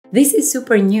This is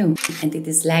super new, and it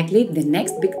is likely the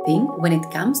next big thing when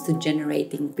it comes to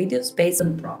generating videos based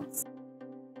on prompts.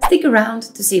 Stick around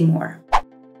to see more.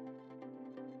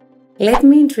 Let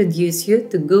me introduce you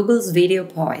to Google's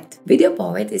VideoPoet.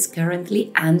 VideoPoet is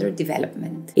currently under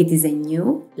development. It is a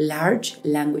new, large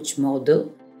language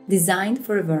model designed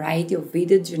for a variety of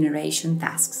video generation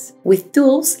tasks. With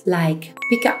tools like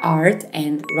Pika Art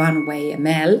and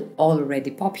Runway.ml,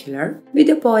 already popular,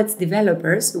 VideoPoet's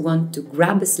developers want to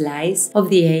grab a slice of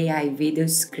the AI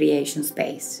videos creation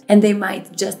space. And they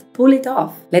might just pull it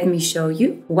off. Let me show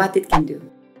you what it can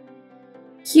do.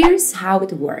 Here's how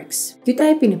it works. You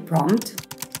type in a prompt,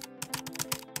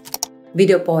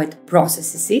 VideoPoet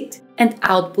processes it, and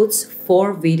outputs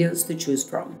 4 videos to choose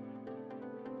from.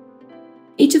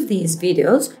 Each of these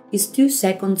videos is 2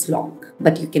 seconds long,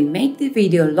 but you can make the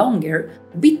video longer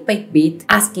bit by bit,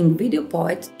 asking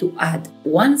VideoPoet to add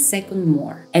 1 second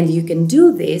more. And you can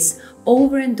do this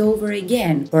over and over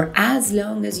again for as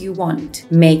long as you want,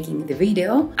 making the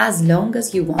video as long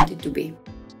as you want it to be.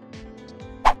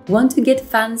 Want to get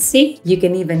fancy? You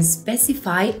can even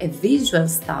specify a visual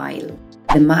style.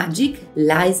 The magic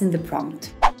lies in the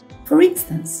prompt. For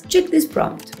instance, check this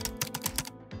prompt.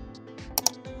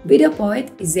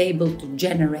 VideoPoet is able to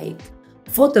generate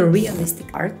photorealistic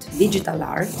art, digital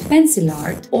art, pencil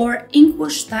art, or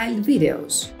inkwash-styled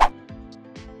videos.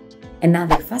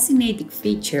 Another fascinating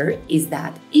feature is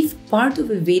that if part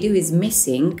of a video is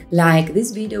missing, like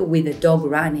this video with a dog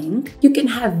running, you can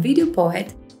have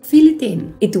VideoPoet fill it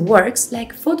in. It works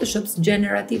like Photoshop's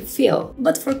generative fill,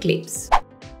 but for clips.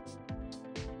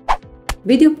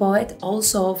 VideoPoet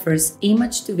also offers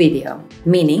image to video,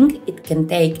 meaning it can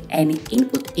take any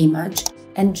input image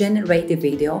and generate a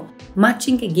video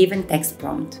matching a given text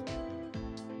prompt.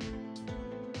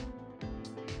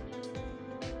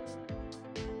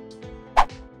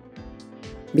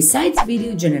 Besides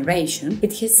video generation,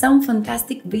 it has some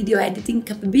fantastic video editing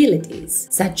capabilities,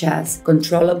 such as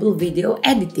controllable video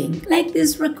editing, like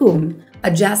this raccoon,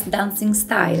 adjust dancing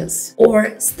styles,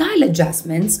 or style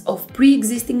adjustments of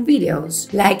pre-existing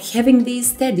videos, like having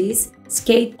these teddies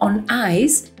skate on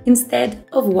ice instead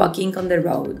of walking on the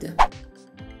road.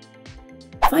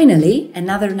 Finally,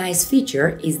 another nice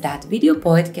feature is that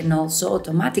VideoPoet can also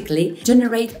automatically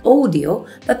generate audio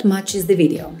that matches the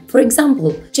video. For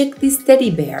example, check this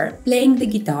teddy bear playing the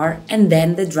guitar and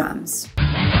then the drums.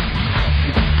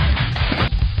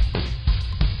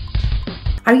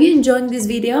 Are you enjoying this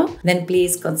video? Then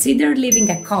please consider leaving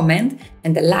a comment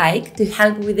and a like to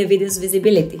help with the video's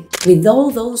visibility. With all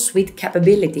those sweet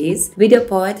capabilities,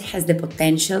 VideoPoet has the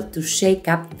potential to shake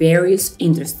up various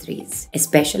industries,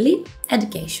 especially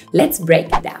education. Let's break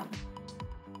it down.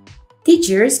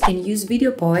 Teachers can use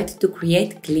VideoPoet to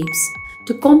create clips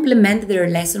to complement their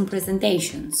lesson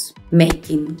presentations,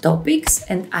 making topics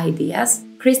and ideas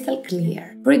crystal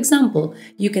clear. For example,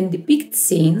 you can depict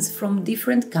scenes from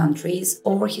different countries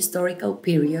or historical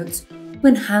periods to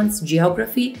enhance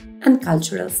geography and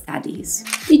cultural studies.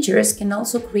 Teachers can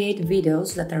also create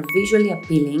videos that are visually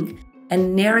appealing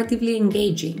and narratively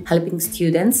engaging, helping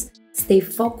students stay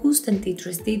focused and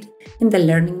interested in the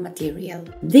learning material.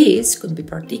 This could be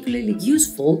particularly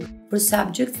useful for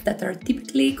subjects that are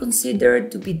typically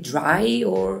considered to be dry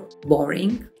or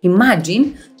boring.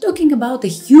 Imagine talking about a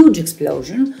huge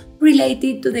explosion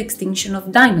related to the extinction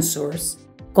of dinosaurs,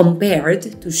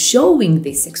 compared to showing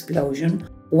this explosion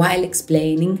while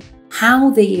explaining how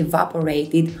they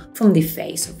evaporated from the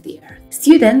face of the earth.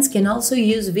 Students can also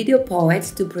use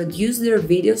VideoPoet to produce their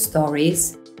video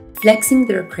stories, flexing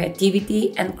their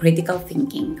creativity and critical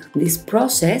thinking. This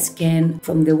process can,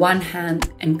 from the one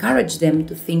hand, encourage them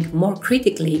to think more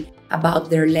critically about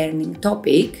their learning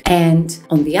topic and,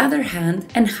 on the other hand,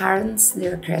 enhance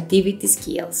their creativity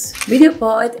skills.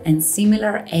 VideoPoet and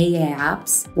similar AI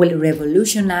apps will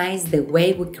revolutionize the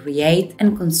way we create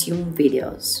and consume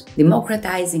videos,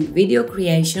 democratizing video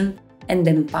creation and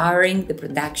empowering the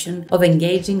production of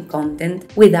engaging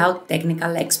content without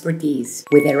technical expertise.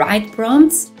 With the right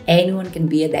prompts, anyone can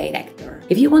be a director.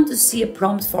 If you want to see a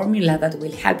prompt formula that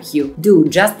will help you do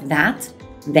just that,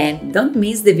 then don't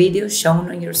miss the video shown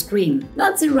on your screen.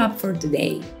 That's a wrap for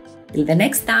today. Till the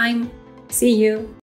next time, see you!